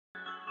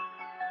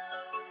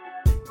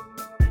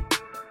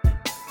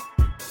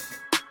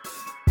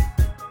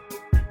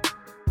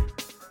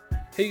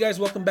Hey, you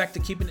guys, welcome back to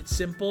Keeping It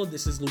Simple.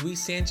 This is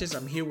Luis Sanchez.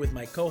 I'm here with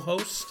my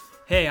co-host.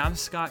 Hey, I'm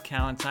Scott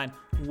Calentine.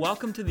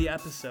 Welcome to the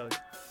episode.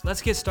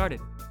 Let's get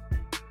started.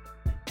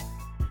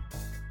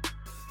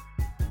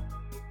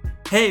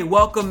 Hey,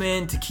 welcome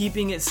in to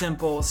Keeping It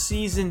Simple,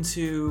 Season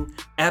 2,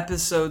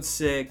 Episode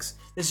 6.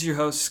 This is your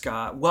host,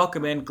 Scott.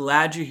 Welcome in.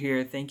 Glad you're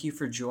here. Thank you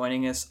for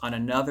joining us on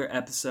another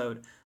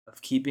episode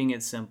of Keeping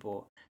It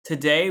Simple.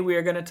 Today, we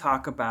are going to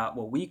talk about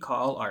what we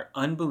call our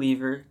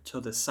unbeliever to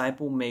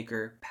disciple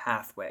maker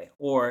pathway,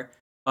 or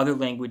other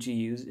language you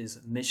use is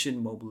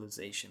mission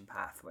mobilization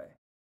pathway.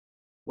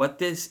 What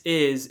this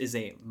is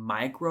a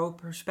micro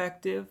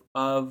perspective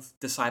of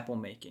disciple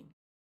making.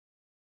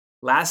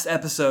 Last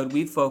episode,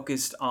 we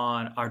focused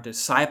on our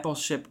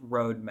discipleship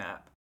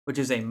roadmap, which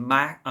is a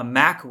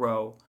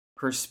macro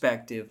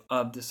perspective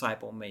of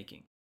disciple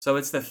making. So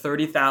it's the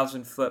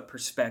 30,000 foot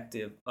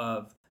perspective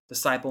of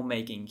disciple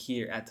making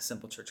here at the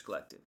Simple Church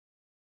Collective.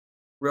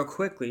 Real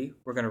quickly,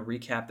 we're going to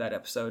recap that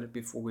episode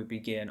before we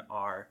begin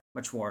our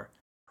much more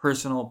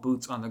personal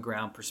boots on the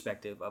ground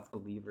perspective of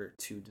believer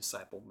to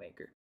disciple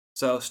maker.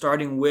 So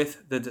starting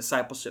with the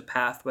discipleship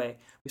pathway,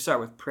 we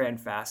start with prayer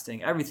and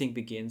fasting. Everything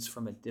begins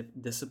from a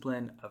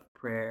discipline of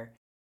prayer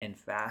and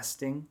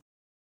fasting.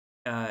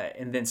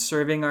 And then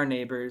serving our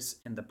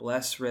neighbors and the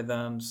blessed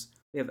rhythms.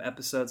 We have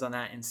episodes on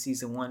that in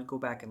season 1. Go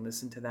back and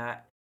listen to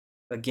that.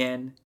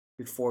 Again,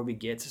 before we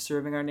get to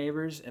serving our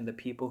neighbors and the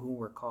people who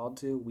we're called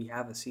to, we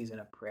have a season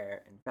of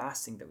prayer and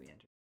fasting that we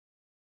enter.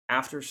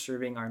 After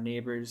serving our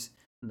neighbors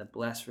and the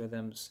blessed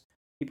rhythms,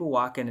 people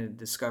walk into the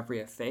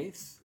discovery of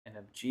faith and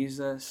of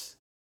Jesus.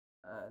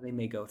 They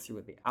may go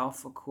through the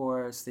Alpha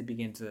Course. They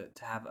begin to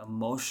have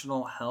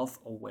emotional health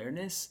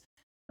awareness.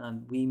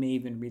 We may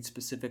even read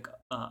specific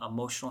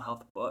emotional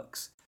health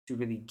books to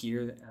really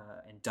gear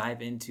and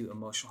dive into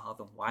emotional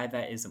health and why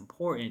that is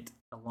important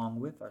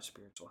along with our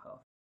spiritual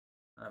health.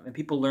 And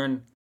people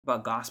learn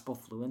about gospel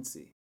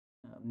fluency,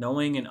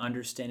 knowing and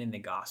understanding the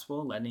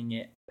gospel, letting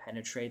it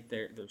penetrate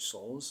their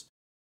souls,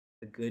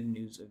 the good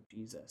news of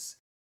Jesus.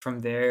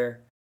 From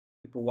there,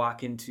 people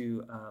walk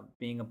into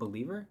being a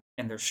believer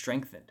and they're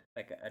strengthened.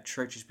 Like a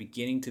church is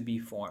beginning to be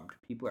formed.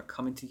 People are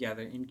coming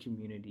together in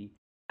community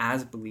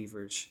as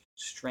believers,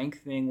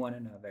 strengthening one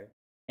another.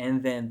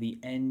 And then the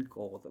end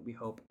goal that we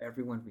hope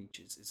everyone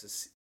reaches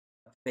is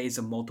a phase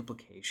of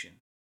multiplication.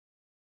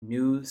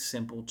 New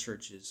simple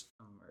churches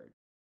emerge.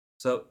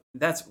 So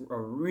that's a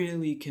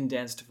really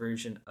condensed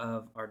version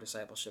of our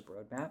discipleship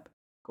roadmap.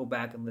 Go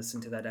back and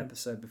listen to that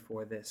episode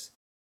before this.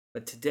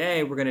 But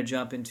today we're going to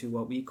jump into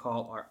what we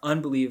call our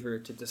unbeliever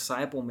to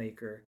disciple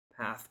maker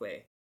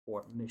pathway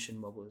or mission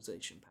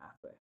mobilization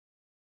pathway.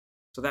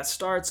 So that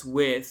starts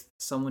with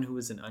someone who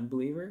is an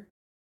unbeliever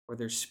or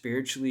they're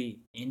spiritually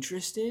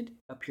interested.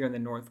 Up here in the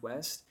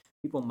Northwest,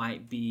 people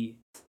might be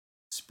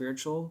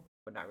spiritual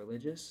but not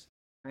religious,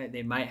 right?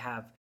 They might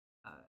have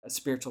a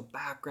spiritual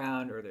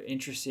background or they're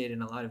interested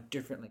in a lot of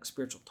different like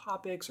spiritual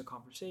topics or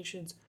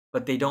conversations,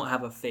 but they don't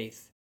have a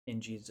faith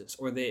in Jesus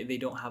or they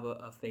don't have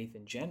a faith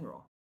in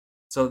general.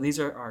 So these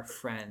are our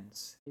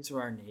friends, these are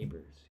our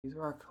neighbors, these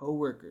are our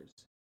coworkers,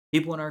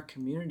 people in our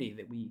community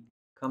that we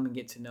come and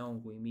get to know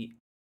when we meet.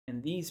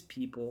 And these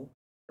people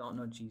don't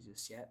know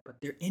Jesus yet, but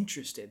they're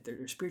interested,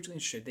 they're spiritually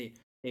interested.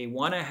 They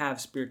want to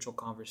have spiritual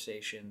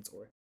conversations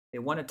or they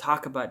want to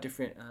talk about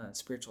different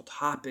spiritual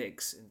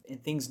topics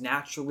and things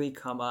naturally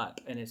come up.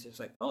 And it's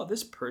just like, oh,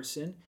 this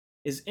person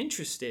is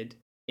interested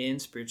in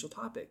spiritual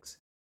topics.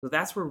 So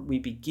that's where we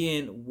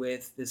begin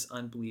with this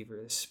unbeliever,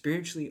 a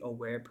spiritually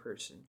aware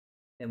person.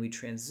 And we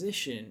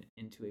transition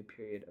into a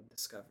period of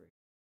discovery.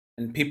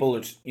 And people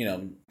are,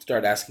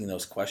 start asking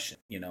those questions,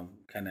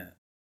 kind of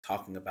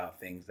talking about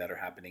things that are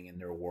happening in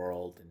their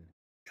world and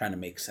trying to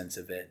make sense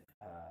of it.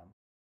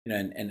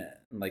 And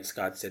like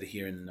Scott said,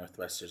 here in the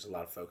Northwest, there's a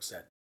lot of folks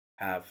that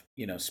have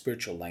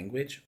spiritual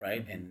language,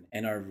 right? Mm-hmm.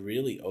 And are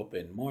really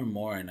open more and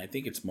more, and I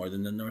think it's more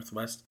than the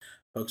Northwest.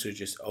 Folks are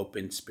just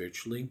open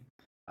spiritually,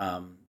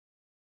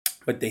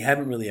 but they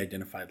haven't really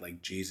identified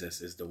like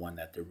Jesus is the one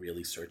that they're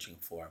really searching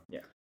for.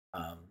 Yeah.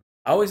 I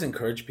always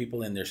encourage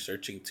people in their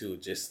searching to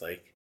just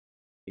like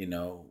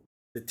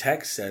the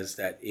text says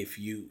that if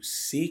you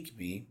seek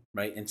me,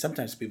 right, and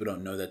sometimes people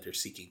don't know that they're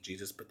seeking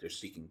Jesus but they're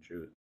seeking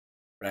truth,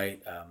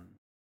 right?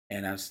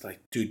 And I was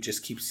like, dude,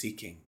 just keep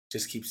seeking.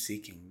 Just keep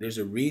seeking. There's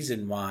a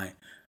reason why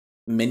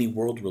many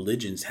world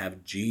religions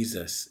have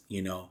Jesus,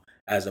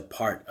 as a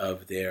part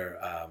of their,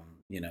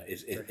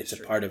 it's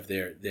a part of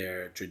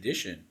their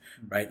tradition,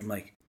 right? I'm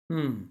like,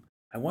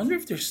 I wonder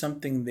if there's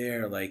something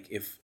there, like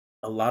if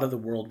a lot of the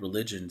world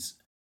religions,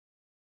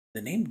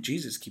 the name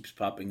Jesus keeps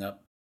popping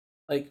up,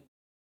 like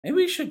maybe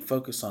we should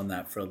focus on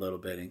that for a little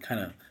bit and kind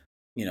of,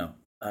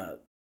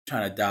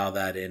 trying to dial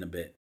that in a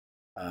bit.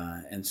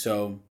 And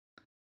so,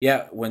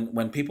 yeah,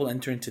 when people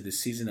enter into the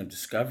season of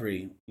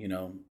discovery,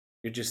 you're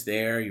just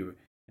there, you're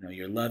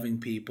loving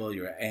people,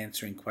 you're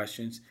answering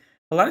questions.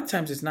 A lot of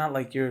times it's not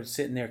like you're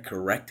sitting there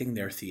correcting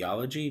their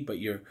theology, but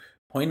you're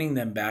pointing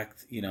them back,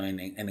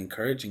 and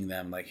encouraging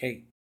them like,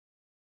 hey,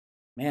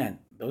 man,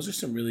 those are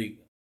some really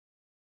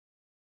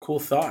cool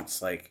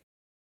thoughts. Like,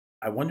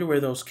 I wonder where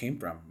those came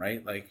from,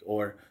 right? Like,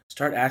 or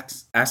start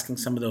asking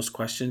some of those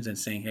questions and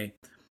saying, hey,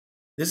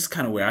 this is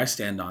kind of where I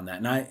stand on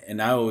that.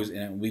 And I always,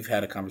 and we've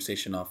had a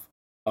conversation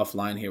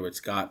offline here with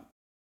Scott,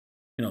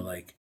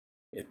 like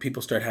if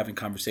people start having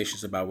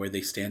conversations about where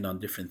they stand on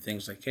different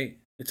things, like, hey,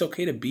 it's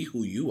okay to be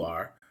who you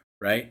are,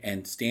 right?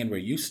 And stand where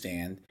you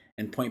stand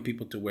and point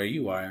people to where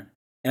you are.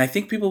 And I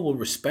think people will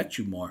respect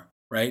you more,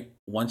 right?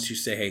 Once you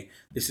say, hey,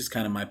 this is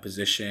kind of my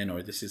position,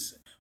 or this is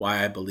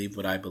why I believe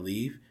what I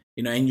believe,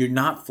 and you're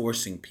not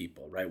forcing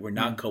people, right? We're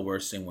not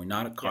coercing, we're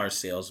not a car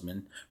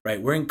salesman,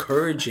 right? We're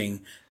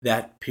encouraging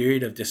that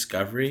period of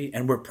discovery,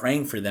 and we're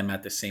praying for them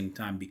at the same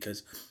time,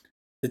 because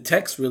the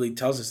text really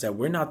tells us that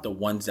we're not the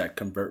ones that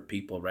convert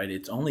people, right?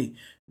 It's only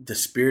the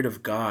Spirit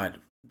of God.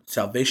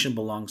 Salvation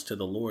belongs to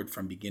the Lord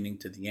from beginning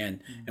to the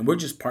end. And we're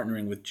just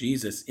partnering with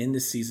Jesus in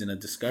this season of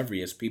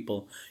discovery as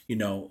people,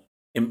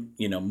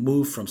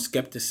 move from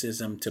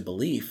skepticism to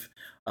belief.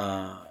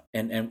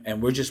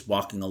 And we're just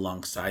walking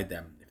alongside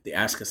them. If they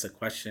ask us a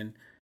question,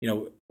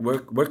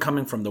 we're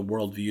coming from the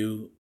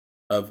worldview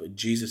of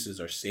Jesus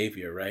as our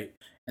Savior, right?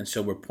 And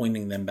so we're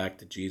pointing them back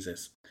to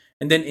Jesus.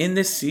 And then in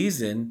this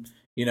season,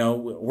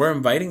 we're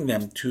inviting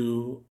them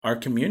to our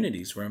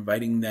communities. We're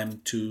inviting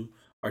them to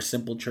our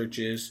simple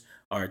churches,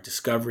 our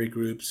discovery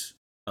groups,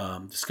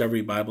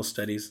 discovery Bible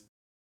studies.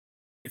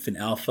 If an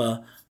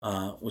Alpha,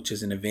 which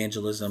is an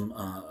evangelism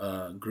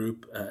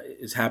group,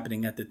 is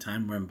happening at the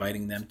time, we're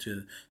inviting them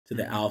to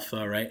the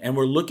Alpha, right? And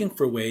we're looking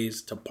for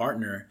ways to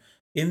partner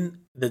in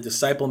the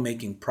disciple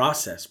making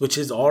process, which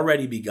has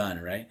already begun,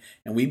 right?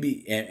 And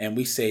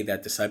we say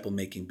that disciple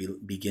making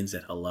begins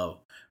at hello,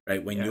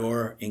 right? When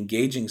you're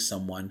engaging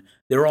someone,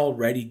 they're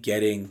already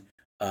getting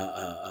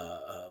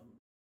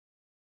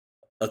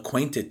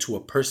acquainted to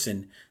a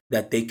person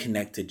that they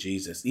connect to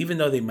Jesus, even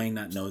though they might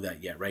not know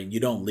that yet, right?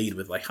 You don't lead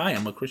with like, hi,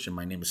 I'm a Christian,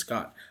 my name is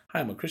Scott. Hi,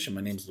 I'm a Christian, my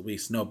name is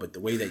Luis. No, but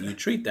the way that you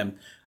treat them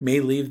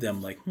may leave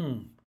them like,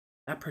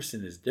 that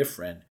person is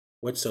different.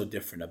 What's so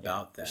different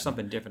about them? There's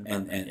something different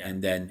about them.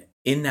 And then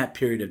in that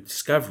period of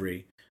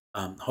discovery,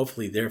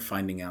 hopefully they're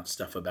finding out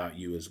stuff about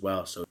you as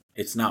well. So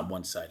it's not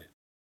one-sided.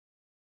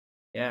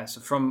 Yeah, so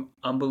from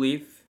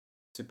unbelief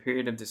to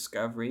period of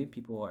discovery,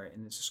 people are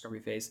in this discovery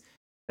phase.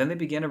 Then they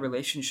begin a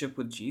relationship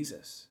with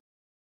Jesus.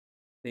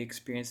 They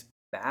experience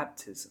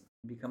baptism,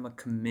 become a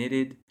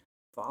committed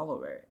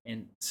follower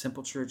and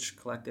Simple Church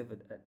Collective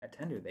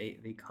attender.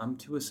 They come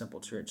to a Simple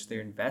Church.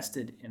 They're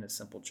invested in a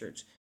Simple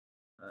Church.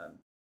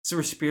 So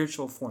where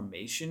spiritual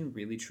formation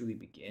really truly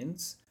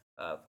begins.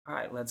 All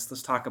right, let's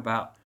talk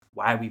about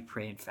why we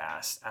pray and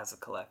fast as a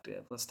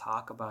collective. Let's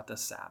talk about the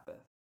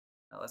Sabbath.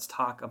 Let's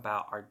talk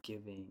about our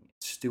giving,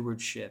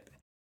 stewardship,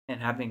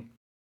 and having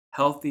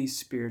healthy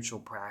spiritual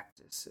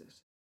practices.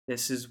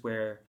 This is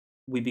where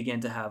we begin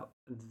to have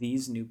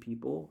these new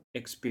people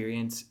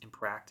experience and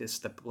practice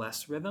the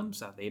blessed rhythms.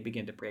 How they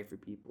begin to pray for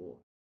people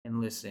and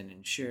listen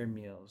and share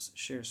meals,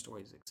 share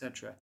stories,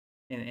 etc.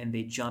 And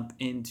they jump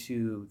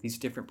into these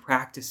different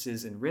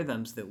practices and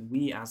rhythms that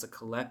we as a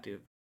collective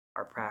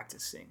are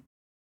practicing.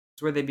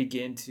 It's where they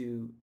begin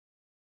to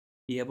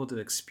be able to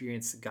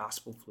experience the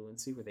gospel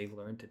fluency, where they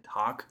learn to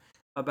talk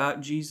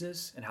about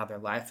Jesus and how their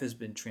life has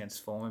been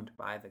transformed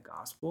by the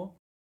gospel.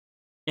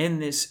 In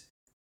this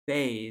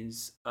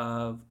phase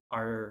of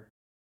our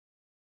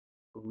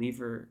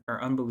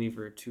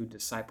unbeliever to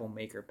disciple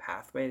maker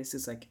pathway, this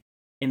is like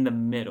in the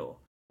middle.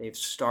 They've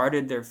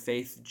started their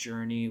faith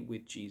journey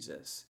with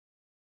Jesus.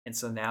 And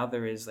so now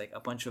there is like a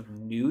bunch of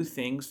new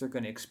things they're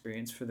going to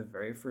experience for the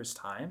very first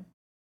time.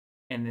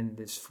 And then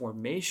this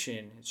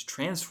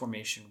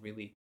transformation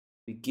really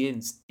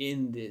begins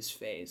in this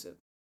phase of,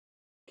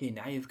 okay,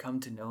 now you've come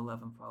to know,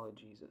 love, and follow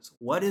Jesus.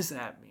 What does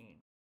that mean?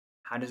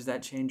 How does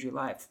that change your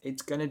life?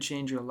 It's going to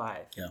change your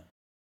life. Yeah.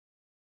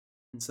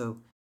 And so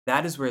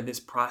that is where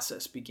this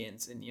process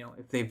begins. And,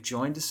 if they've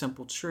joined a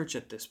Simple Church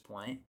at this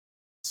point,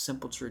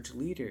 Simple Church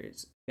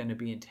leaders going to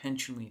be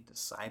intentionally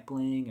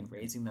discipling and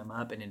raising them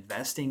up and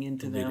investing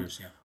into them,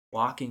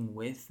 walking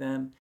with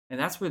them. And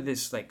that's where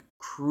this like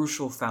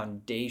crucial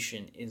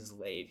foundation is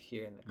laid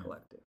here in the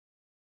collective.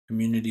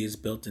 Community is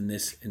built in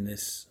this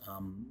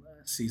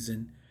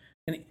season.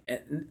 And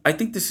I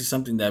think this is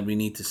something that we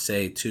need to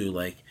say too.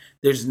 Like,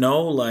 there's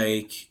no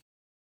like,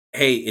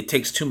 hey, it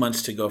takes 2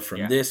 months to go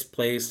from this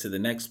place to the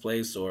next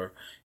place, or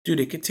dude,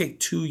 it could take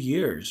 2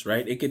 years,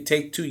 right? It could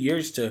take 2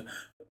 years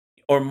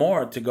or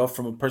more to go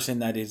from a person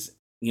that is,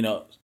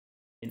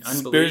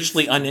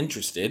 spiritually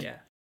uninterested,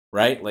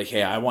 right? Like,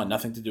 hey, I want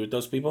nothing to do with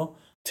those people,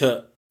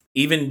 to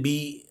even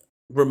be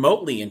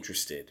remotely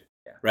interested,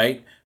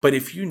 right? But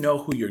if you know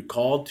who you're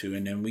called to,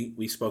 and then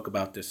we spoke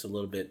about this a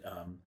little bit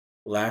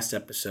last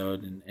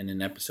episode and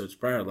in episodes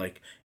prior,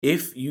 like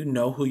if you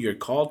know who you're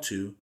called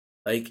to,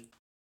 like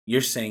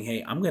you're saying,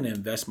 hey, I'm going to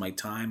invest my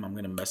time, I'm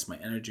going to invest my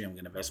energy, I'm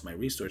going to invest my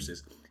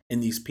resources in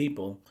these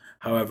people,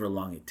 however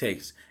long it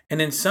takes.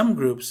 And in some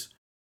groups,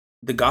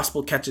 the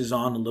gospel catches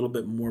on a little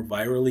bit more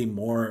virally,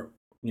 more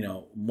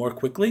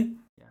quickly.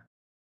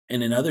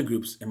 And in other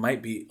groups, it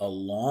might be a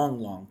long,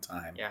 long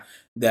time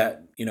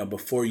that,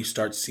 before you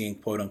start seeing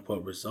quote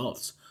unquote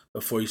results.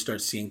 before you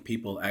start seeing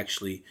people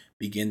actually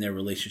begin their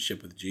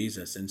relationship with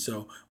Jesus. And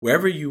so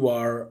wherever you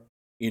are,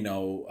 you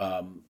know,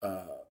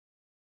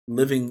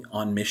 living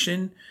on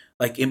mission,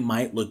 like it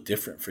might look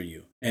different for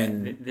you.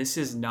 And This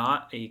is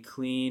not a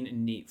clean,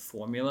 neat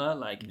formula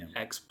like you know,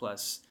 x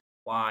plus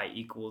y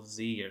equals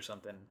z or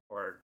something,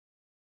 or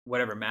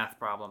whatever math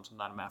problems. I'm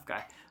not a math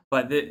guy,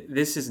 but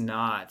this is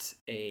not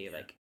a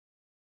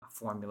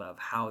formula of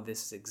how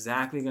this is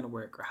exactly going to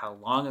work or how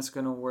long it's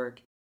going to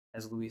work.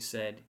 As Luis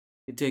said,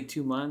 it could take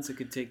 2 months, it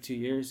could take 2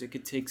 years, it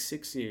could take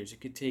 6 years, it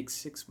could take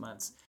 6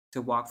 months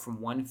to walk from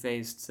one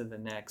phase to the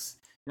next.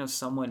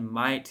 Someone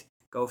might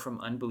go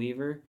from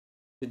unbeliever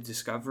to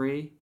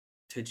discovery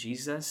to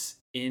Jesus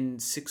in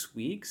 6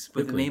 weeks,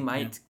 but then they quickly,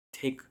 yeah, might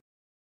take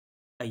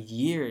a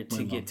year way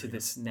to get longer. to Yeah.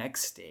 this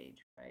next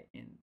stage, right?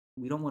 And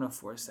we don't want to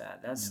force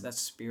that. That's Yeah. that's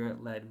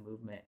spirit led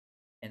movement,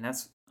 and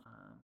that's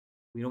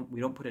we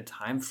don't put a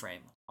time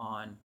frame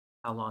on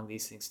how long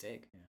these things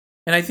take.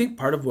 And I think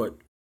part of what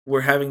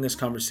we're having this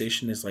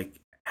conversation is like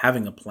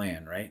having a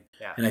plan, right?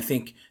 Yeah, And I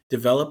think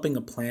developing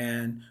a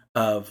plan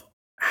of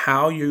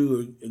how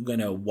you're going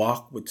to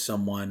walk with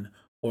someone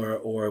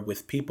or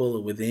with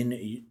people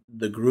within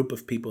the group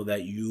of people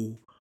that you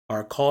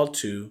are called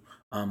to.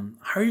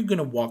 How are you going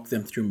to walk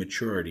them through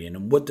maturity,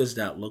 and what does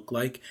that look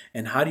like?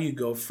 And how do you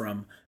go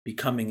from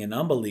becoming an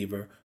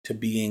unbeliever to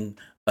being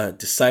a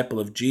disciple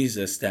of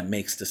Jesus that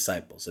makes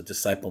disciples, a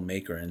disciple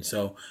maker? And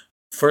so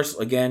first,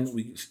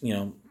 again,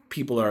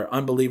 people are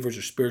unbelievers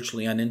or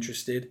spiritually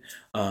uninterested,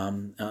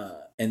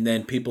 and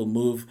then people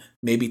move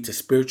maybe to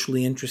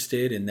spiritually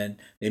interested, and then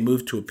they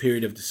move to a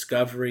period of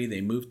discovery. They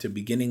move to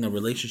beginning a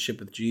relationship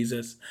with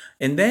Jesus,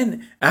 and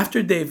then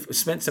after they've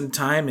spent some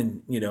time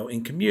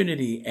in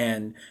community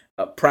and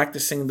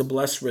practicing the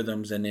blessed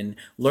rhythms and in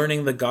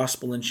learning the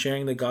gospel and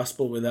sharing the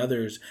gospel with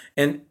others,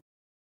 and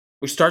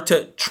we start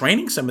to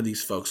training some of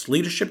these folks.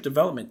 Leadership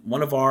development,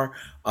 one of our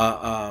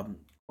or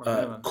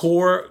minimums.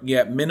 core,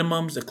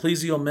 minimums,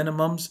 ecclesial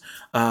minimums,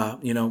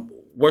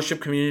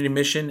 worship, community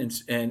mission,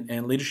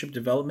 and leadership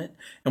development.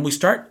 And we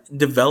start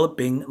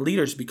developing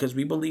leaders because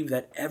we believe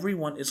that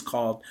everyone is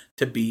called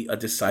to be a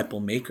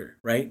disciple maker,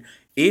 right?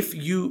 If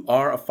you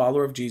are a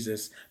follower of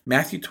Jesus,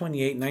 Matthew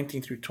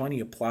 28:19-20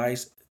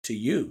 applies to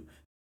you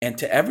and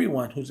to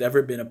everyone who's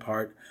ever been a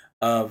part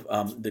of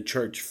the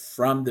church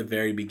from the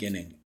very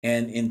beginning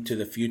and into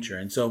the future.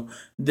 And so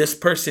this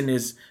person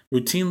is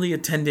routinely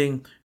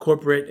attending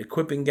corporate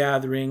equipping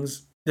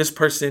gatherings. This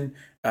person,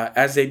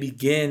 as they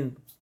begin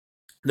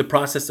the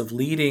process of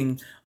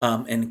leading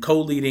and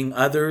co-leading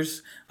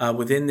others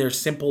within their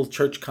simple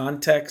church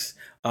context,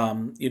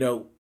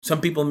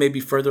 some people may be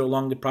further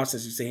along the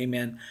process. You say, hey,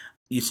 man,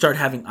 you start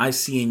having I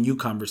see in you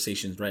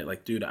conversations, right?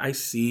 Like, dude, I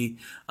see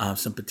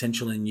some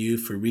potential in you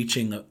for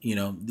reaching,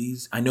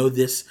 these. I know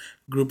this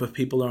group of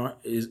people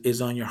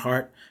is on your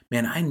heart.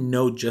 Man, I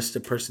know just the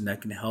person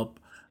that can help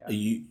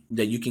you,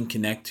 that you can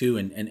connect to,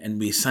 and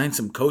we assign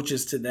some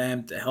coaches to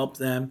them to help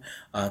them,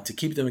 to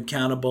keep them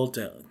accountable,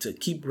 to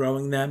keep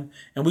growing them.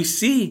 And we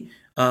see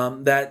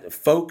that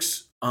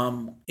folks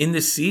in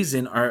this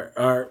season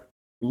are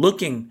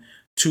looking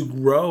to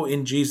grow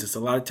in Jesus. A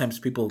lot of times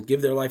people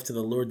give their life to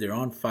the Lord, they're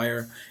on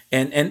fire.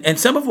 And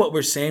some of what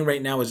we're saying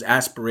right now is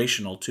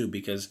aspirational too,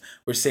 because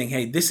we're saying,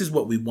 hey, this is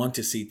what we want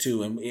to see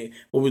too. And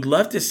what we'd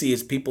love to see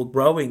is people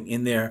growing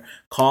in their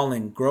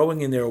calling,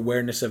 growing in their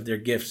awareness of their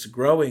gifts,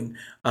 growing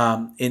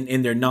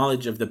in their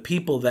knowledge of the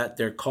people that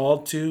they're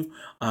called to,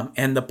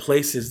 and the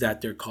places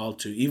that they're called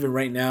to. Even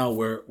right now,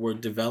 we're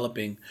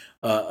developing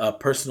a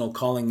personal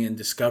calling and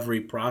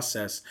discovery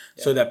process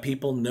so that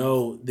people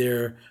know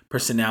their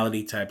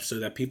personality types, so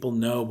that people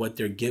know what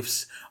their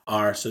gifts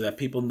are, so that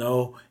people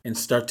know and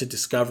start to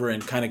discover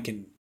and kind of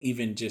can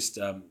even just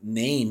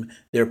name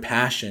their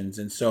passions.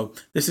 And so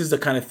this is the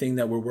kind of thing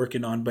that we're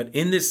working on. But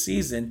in this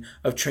season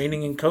of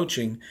training and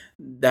coaching,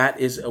 that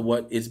is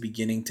what is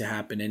beginning to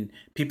happen. And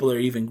people are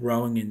even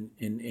growing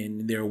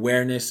in their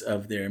awareness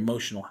of their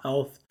emotional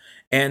health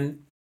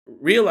and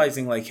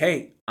realizing like,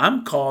 hey,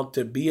 I'm called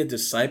to be a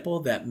disciple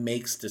that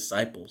makes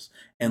disciples,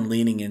 and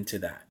leaning into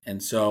that.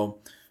 And so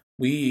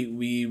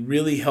we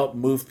really help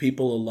move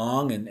people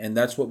along, and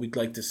that's what we'd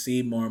like to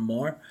see more and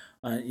more.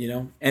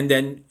 And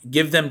then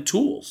give them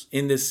tools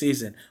in this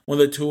season. One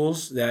of the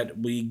tools that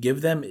we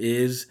give them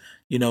is,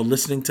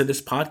 listening to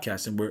this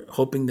podcast, and we're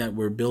hoping that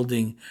we're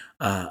building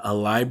a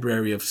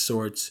library of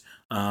sorts.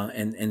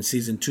 And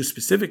season 2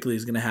 specifically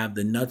is going to have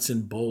the nuts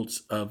and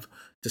bolts of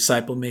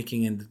disciple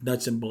making and the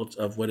nuts and bolts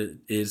of what it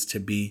is to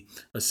be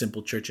a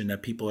simple church, and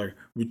that people are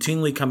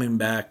routinely coming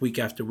back week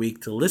after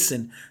week to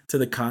listen to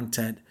the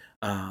content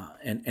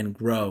and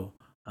grow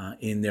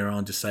in their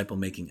own disciple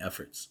making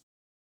efforts.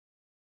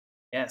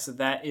 Yeah, so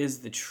that is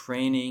the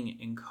training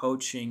and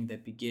coaching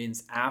that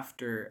begins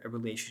after a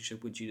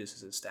relationship with Jesus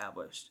is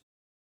established.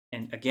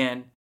 And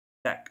again,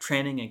 that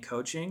training and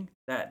coaching,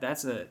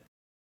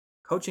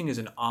 coaching is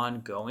an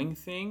ongoing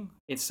thing.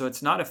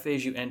 It's not a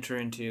phase you enter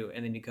into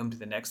and then you come to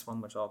the next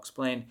one, which I'll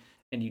explain,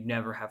 and you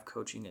never have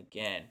coaching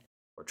again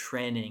or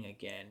training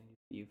again.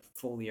 You've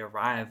fully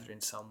arrived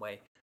in some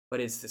way. but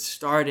it's the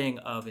starting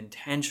of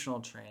intentional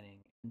training,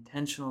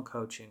 intentional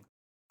coaching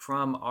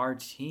from our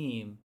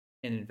team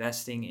and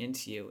investing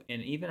into you.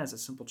 And even as a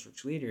simple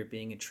church leader,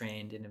 being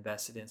trained and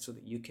invested in so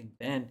that you can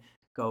then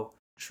go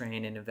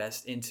train and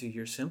invest into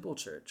your simple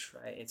church,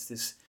 right? It's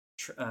this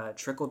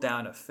trickle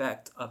down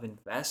effect of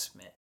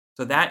investment.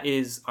 So that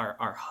is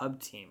our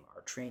hub team,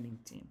 our training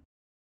team.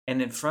 And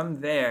then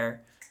from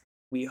there,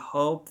 we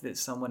hope that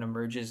someone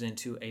emerges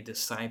into a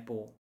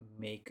disciple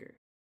maker,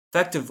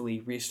 effectively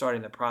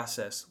restarting the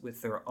process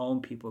with their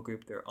own people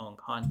group, their own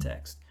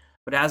context.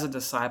 But as a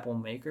disciple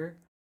maker,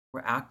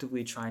 we're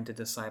actively trying to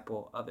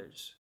disciple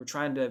others. We're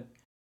trying to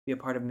be a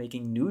part of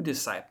making new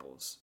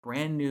disciples,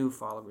 brand new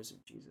followers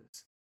of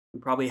Jesus. We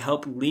probably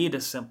help lead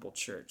a simple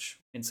church.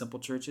 In simple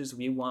churches,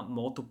 we want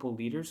multiple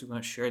leaders. We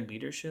want shared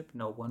leadership,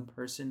 no one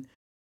person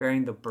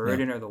bearing the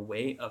burden or the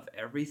weight of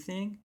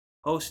everything,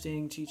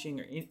 hosting,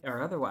 teaching,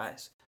 or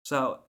otherwise.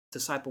 So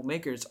disciple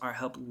makers are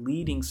help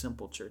leading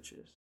simple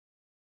churches.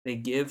 They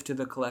give to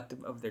the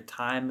collective of their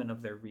time and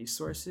of their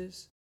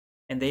resources,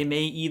 and they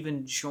may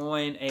even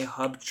join a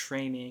hub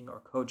training or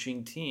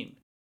coaching team.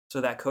 So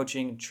that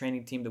coaching and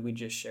training team that we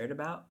just shared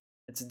about,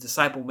 it's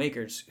disciple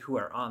makers who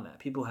are on that.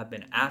 People who have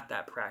been at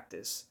that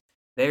practice.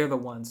 They're the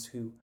ones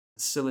who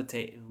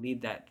facilitate and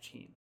lead that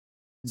team.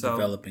 So,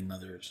 developing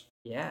others.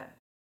 Yeah.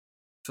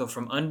 So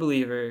from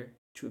unbeliever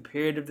to a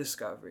period of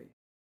discovery,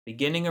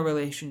 beginning a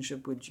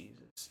relationship with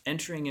Jesus,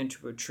 entering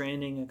into a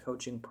training and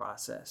coaching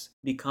process,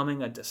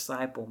 becoming a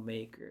disciple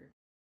maker.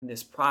 And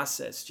this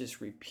process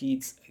just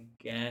repeats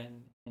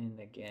again and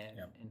again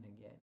and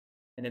again.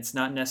 And it's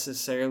not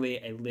necessarily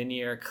a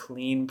linear,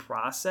 clean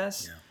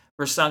process. Yeah.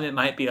 For some, it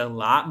might be a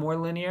lot more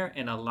linear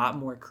and a lot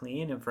more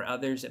clean. And for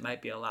others, it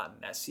might be a lot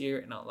messier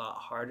and a lot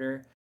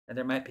harder. And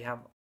there might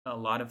have a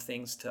lot of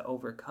things to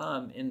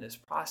overcome in this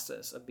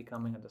process of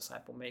becoming a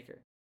disciple maker.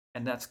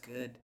 And that's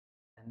good.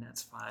 And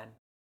that's fine.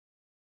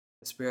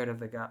 The Spirit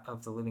of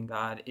the living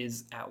God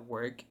is at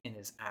work and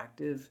is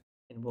active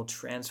and will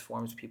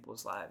transform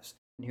people's lives.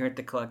 And here at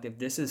The Collective,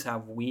 this is how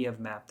we have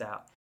mapped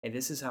out. Hey,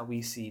 this is how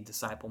we see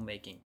disciple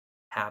making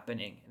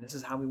happening. And this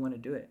is how we want to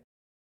do it.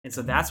 And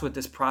so that's what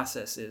this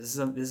process is.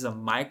 This is a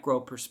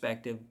micro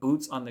perspective,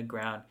 boots on the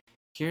ground.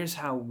 Here's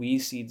how we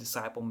see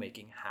disciple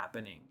making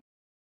happening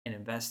and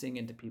investing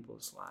into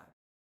people's lives.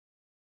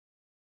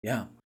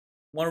 Yeah.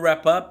 Want to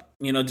wrap up?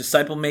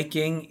 Disciple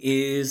making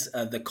is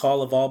the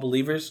call of all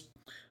believers.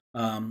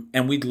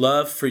 And we'd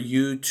love for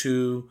you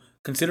to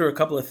consider a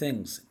couple of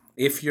things.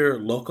 If you're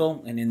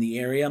local and in the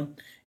area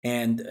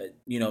and,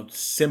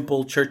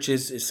 simple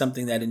churches is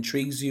something that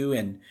intrigues you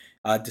and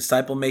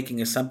disciple making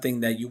is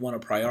something that you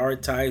want to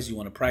prioritize, you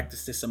want to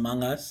practice this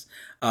among us,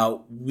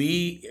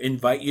 we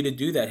invite you to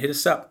do that. Hit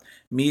us up,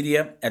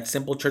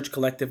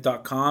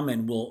 media@simplechurchcollective.com,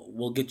 and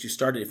we'll get you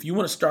started. If you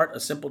want to start a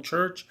simple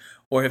church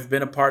or have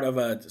been a part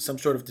of some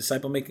sort of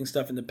disciple making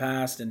stuff in the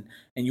past and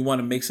you want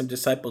to make some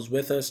disciples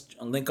with us,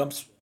 link up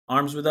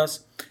arms with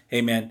us,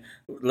 hey man,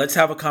 let's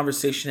have a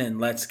conversation and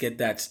let's get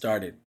that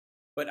started.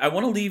 But I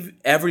want to leave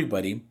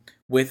everybody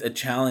with a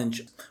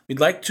challenge. We'd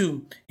like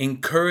to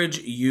encourage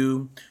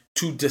you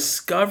to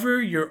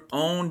discover your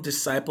own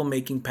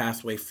disciple-making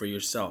pathway for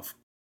yourself.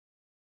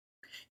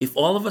 If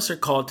all of us are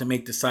called to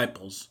make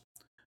disciples,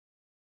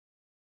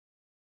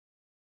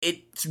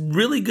 it's a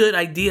really good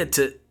idea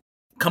to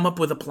come up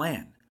with a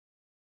plan,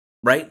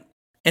 right?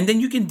 And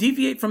then you can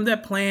deviate from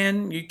that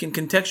plan. You can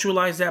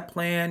contextualize that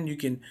plan. You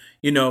can,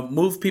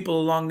 move people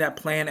along that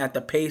plan at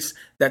the pace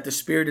that the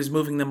Spirit is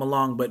moving them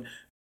along. But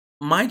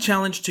my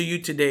challenge to you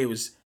today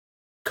was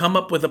come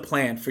up with a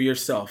plan for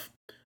yourself,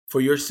 for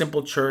your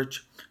simple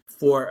church,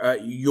 for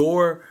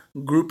your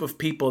group of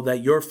people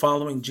that you're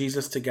following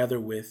Jesus together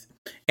with,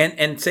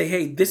 and say,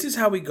 hey, this is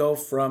how we go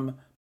from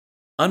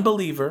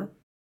unbeliever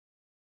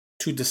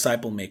to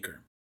disciple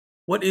maker.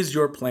 What is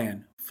your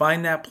plan?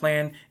 Find that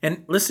plan.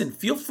 And listen,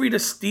 feel free to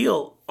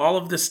steal all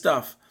of this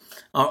stuff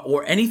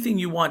or anything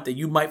you want that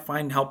you might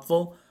find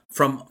helpful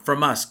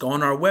from us. Go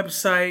on our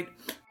website,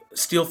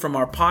 steal from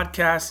our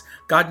podcast.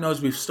 God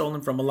knows we've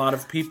stolen from a lot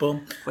of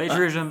people.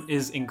 Plagiarism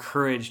is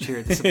encouraged here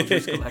at the Simple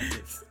Church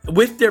Collective.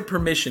 With their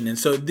permission. And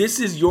so this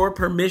is your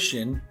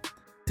permission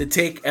to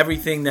take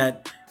everything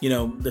that,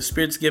 the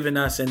Spirit's given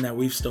us and that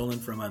we've stolen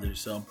from others.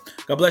 So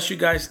God bless you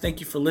guys. Thank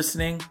you for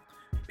listening.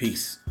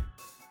 Peace.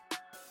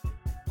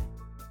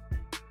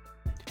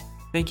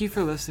 Thank you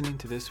for listening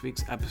to this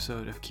week's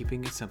episode of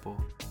Keeping It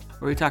Simple,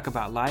 where we talk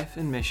about life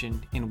and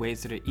mission in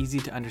ways that are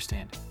easy to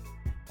understand.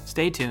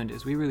 Stay tuned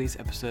as we release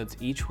episodes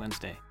each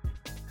Wednesday.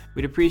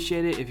 We'd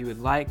appreciate it if you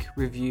would like,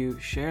 review,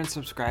 share, and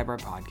subscribe our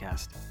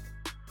podcast.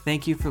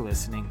 Thank you for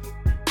listening.